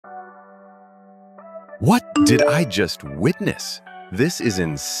What did I just witness? This is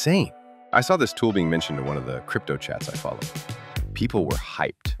insane. I saw this tool being mentioned in one of the crypto chats I follow. People were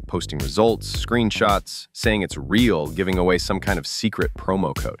hyped, posting results, screenshots, saying it's real, giving away some kind of secret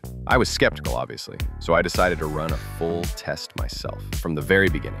promo code. I was skeptical, obviously, so I decided to run a full test myself from the very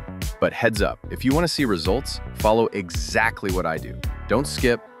beginning. But heads up, if you want to see results, follow exactly what I do. Don't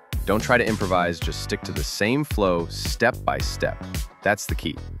skip, don't try to improvise, just stick to the same flow step by step. That's the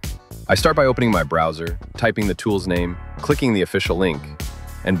key. I start by opening my browser, typing the tool's name, clicking the official link,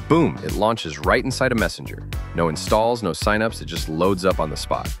 and boom, it launches right inside a messenger. No installs, no signups, it just loads up on the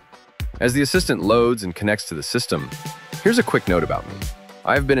spot. As the assistant loads and connects to the system, here's a quick note about me.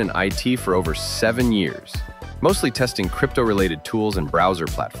 I've been in IT for over 7 years, mostly testing crypto-related tools and browser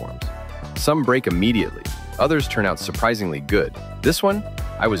platforms. Some break immediately, others turn out surprisingly good. This one,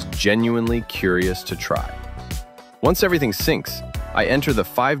 I was genuinely curious to try. Once everything syncs, I enter the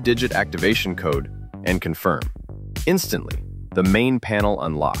 5-digit activation code and confirm. Instantly, the main panel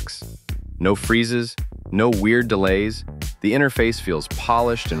unlocks. No freezes, no weird delays. The interface feels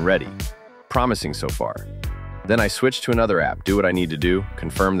polished and ready. Promising so far. Then I switch to another app, do what I need to do,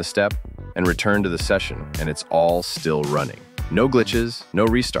 confirm the step, and return to the session, and it's all still running. No glitches, no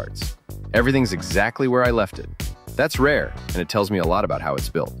restarts. Everything's exactly where I left it. That's rare, and it tells me a lot about how it's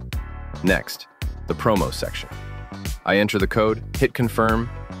built. Next, the promo section. I enter the code, hit confirm,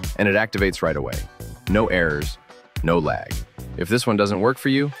 and it activates right away. No errors, no lag. If this one doesn't work for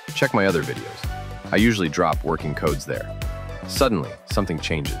you, check my other videos. I usually drop working codes there. Suddenly, something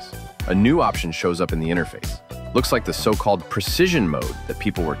changes. A new option shows up in the interface. Looks like the so-called precision mode that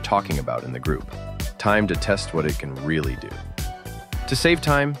people were talking about in the group. Time to test what it can really do. To save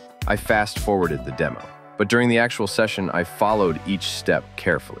time, I fast-forwarded the demo. But during the actual session, I followed each step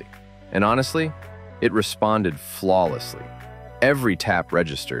carefully. And honestly, it responded flawlessly. Every tap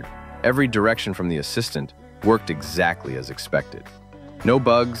registered, every direction from the assistant worked exactly as expected. No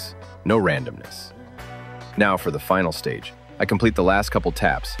bugs, no randomness. Now for the final stage. I complete the last couple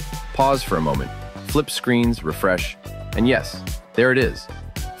taps, pause for a moment, flip screens, refresh, and yes, there it is.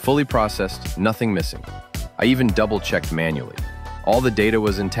 Fully processed, nothing missing. I even double-checked manually. All the data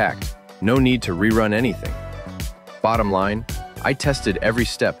was intact, no need to rerun anything. Bottom line, I tested every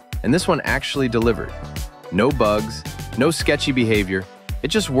step, and this one actually delivered. No bugs, no sketchy behavior. It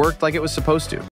just worked like it was supposed to.